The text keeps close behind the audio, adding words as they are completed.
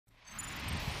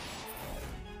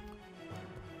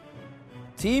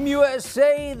Team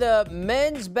USA, the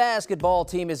men's basketball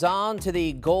team, is on to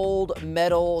the gold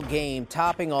medal game,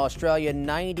 topping Australia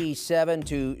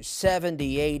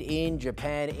 97-78 in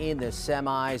Japan in the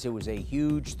semis. It was a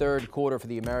huge third quarter for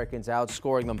the Americans,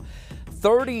 outscoring them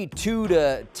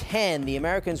 32-10. The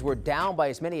Americans were down by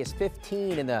as many as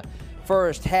 15 in the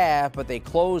first half, but they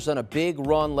closed on a big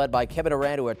run led by Kevin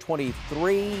Durant, who had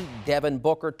 23, Devin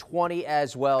Booker 20,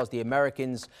 as well as the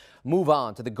Americans move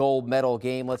on to the gold medal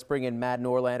game. Let's bring in Matt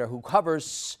Norlander, who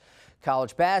covers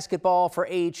college basketball for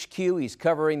HQ. He's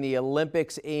covering the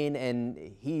Olympics and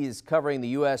he's covering the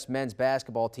U.S. men's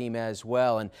basketball team as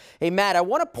well. And hey, Matt, I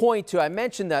want to point to, I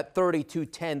mentioned that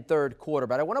 32-10 third quarter,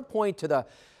 but I want to point to the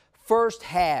first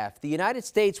half. The United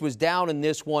States was down in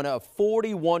this one of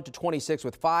 41-26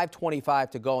 with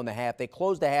 5:25 to go in the half. They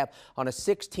closed the half on a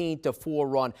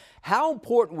 16-4 run. How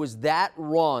important was that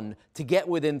run to get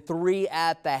within 3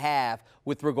 at the half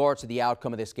with regards to the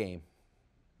outcome of this game?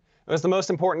 It was the most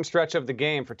important stretch of the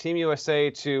game for Team USA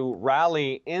to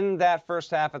rally in that first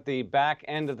half at the back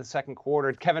end of the second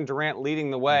quarter. Kevin Durant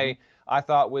leading the way, I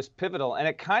thought was pivotal, and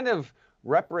it kind of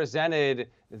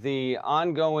represented the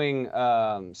ongoing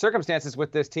circumstances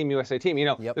with this Team USA team. You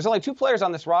know, there's only 2 players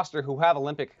on this roster who have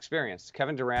Olympic experience,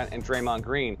 Kevin Durant and Draymond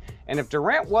Green. And if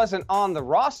Durant wasn't on the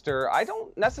roster, I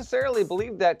don't necessarily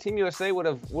believe that Team USA would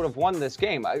have won this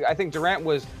game. I think Durant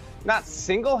was not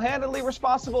single-handedly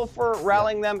responsible for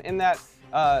rallying them in that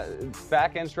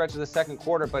back-end stretch of the second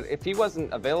quarter, but if he wasn't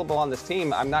available on this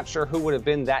team, I'm not sure who would have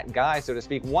been that guy, so to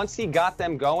speak. Once he got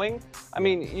them going, I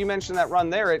mean, you mentioned that run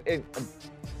there, it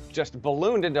just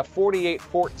ballooned into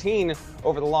 48-14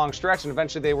 over the long stretch, and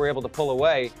eventually they were able to pull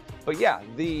away. But yeah,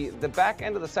 the back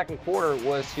end of the second quarter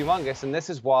was humongous, and this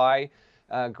is why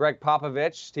Greg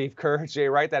Popovich, Steve Kerr, Jay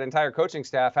Wright, that entire coaching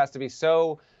staff has to be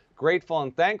so grateful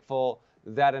and thankful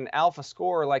that an alpha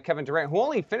scorer like Kevin Durant, who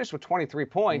only finished with 23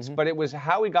 points, but it was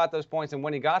how he got those points and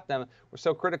when he got them were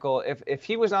so critical. If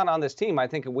he was not on this team, I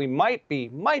think we might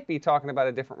be talking about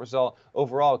a different result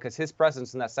overall, because his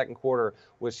presence in that second quarter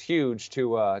was huge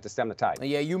to stem the tide.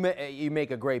 Yeah, you make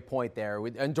a great point there.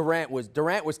 And Durant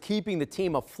was keeping the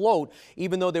team afloat,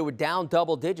 even though they were down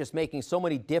double digits, making so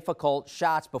many difficult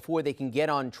shots before they can get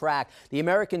on track. The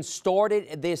Americans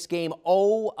started this game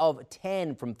 0 of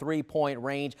 10 from three-point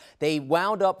range. They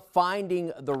wound up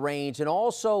finding the range, and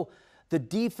also the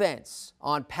defense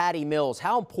on Patty Mills.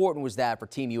 How important was that for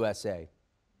Team USA?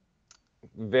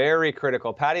 Very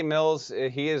critical. Patty Mills,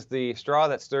 he is the straw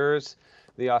that stirs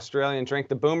the Australian drink.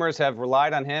 The Boomers have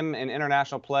relied on him in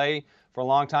international play for a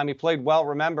long time. He played well.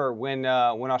 Remember when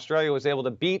Australia was able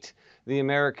to beat the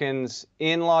Americans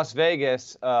in Las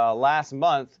Vegas last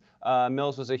month.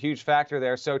 Mills was a huge factor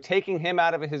there. So taking him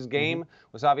out of his game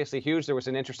was obviously huge. There was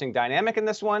an interesting dynamic in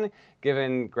this one,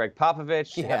 given Greg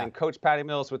Popovich having coached Patty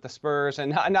Mills with the Spurs,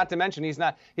 and not to mention he's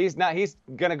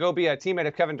going to go be a teammate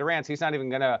of Kevin Durant's. He's not even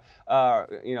going to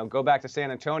go back to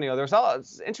San Antonio. There's all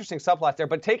interesting subplots there,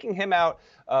 but taking him out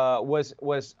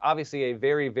was obviously a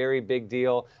very, very big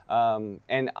deal.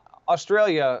 And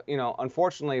Australia,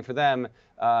 unfortunately for them,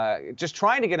 just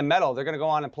trying to get a medal. They're going to go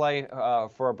on and play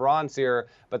for a bronze here,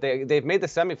 but they've made the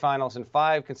semifinals in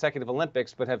 5 consecutive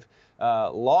Olympics, but have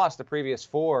lost the previous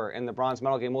 4 in the bronze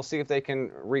medal game. We'll see if they can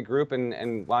regroup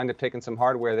and wind up taking some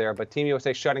hardware there. But Team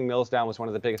USA shutting Mills down was one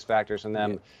of the biggest factors in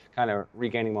them kind of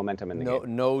regaining momentum in the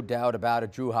game. No doubt about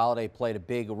it. Drew Holiday played a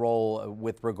big role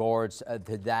with regards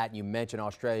to that. You mentioned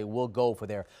Australia will go for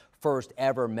their first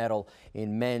ever medal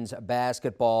in men's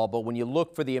basketball. But when you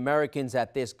look for the Americans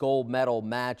at this gold medal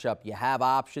matchup, you have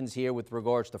options here with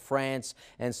regards to France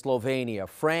and Slovenia.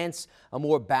 France, a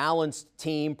more balanced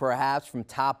team, perhaps from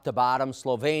top to bottom.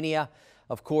 Slovenia,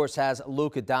 of course, has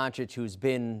Luka Doncic, who's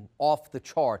been off the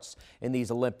charts in these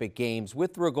Olympic Games.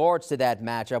 With regards to that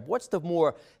matchup, what's the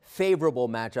more favorable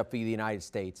matchup for the United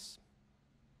States?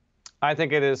 I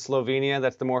think it is Slovenia.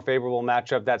 That's the more favorable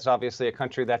matchup. That's obviously a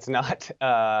country that's not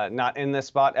in this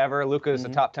spot ever. Luka is a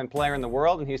top 10 player in the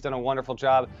world, and he's done a wonderful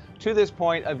job to this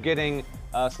point of getting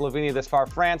Slovenia this far.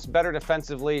 France, better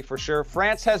defensively for sure.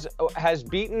 France has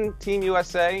beaten Team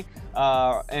USA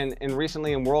and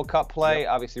recently in World Cup play.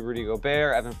 Obviously, Rudy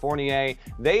Gobert, Evan Fournier.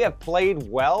 They have played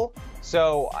well.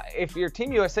 So if you're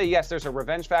Team USA, yes, there's a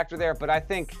revenge factor there. But I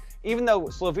think even though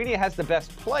Slovenia has the best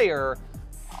player,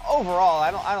 overall,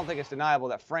 I don't think it's deniable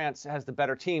that France has the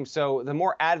better team. So the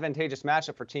more advantageous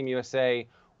matchup for Team USA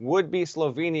would be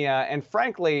Slovenia. And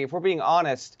frankly, if we're being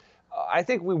honest, I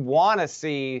think we want to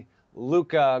see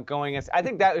Luka going against. I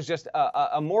think that was just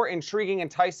a more intriguing,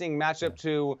 enticing matchup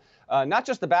to not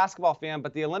just the basketball fan,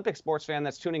 but the Olympic sports fan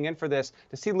that's tuning in for this,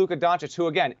 to see Luka Doncic, who,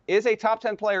 again, is a top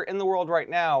 10 player in the world right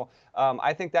now.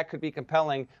 I think that could be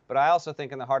compelling, but I also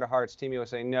think in the heart of hearts, Team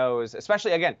USA knows,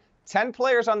 especially, again, 10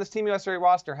 players on this Team USA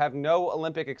roster have no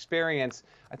Olympic experience.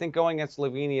 I think going against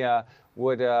Slovenia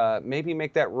would maybe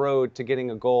make that road to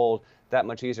getting a gold that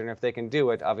much easier. And if they can do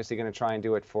it, obviously going to try and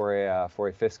do it for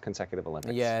a fifth consecutive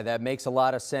Olympics. Yeah, that makes a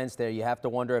lot of sense there. You have to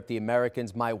wonder if the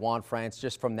Americans might want France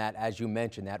just from that, as you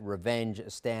mentioned, that revenge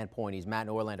standpoint. He's Matt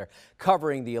Norlander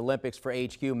covering the Olympics for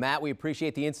HQ. Matt, we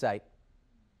appreciate the insight.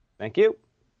 Thank you.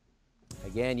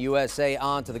 Again, USA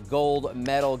on to the gold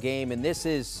medal game, and this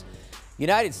is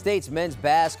United States men's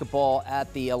basketball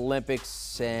at the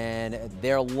Olympics, and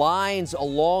their lines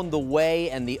along the way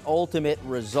and the ultimate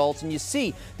results. And you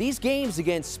see, these games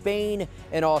against Spain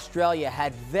and Australia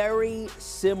had very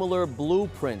similar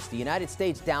blueprints. The United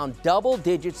States down double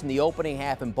digits in the opening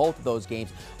half in both of those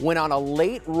games, went on a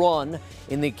late run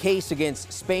in the case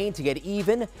against Spain to get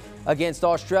even. Against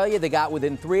Australia, they got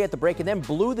within 3 at the break and then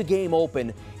blew the game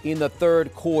open in the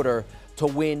third quarter to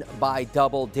win by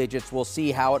double digits. We'll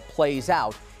see how it plays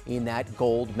out in that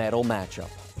gold medal matchup.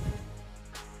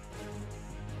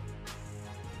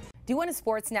 Do you want a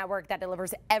sports network that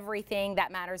delivers everything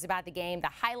that matters about the game? The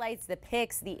highlights, the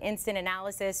picks, the instant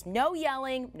analysis, no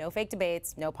yelling, no fake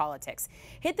debates, no politics.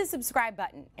 Hit the subscribe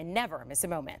button and never miss a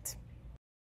moment.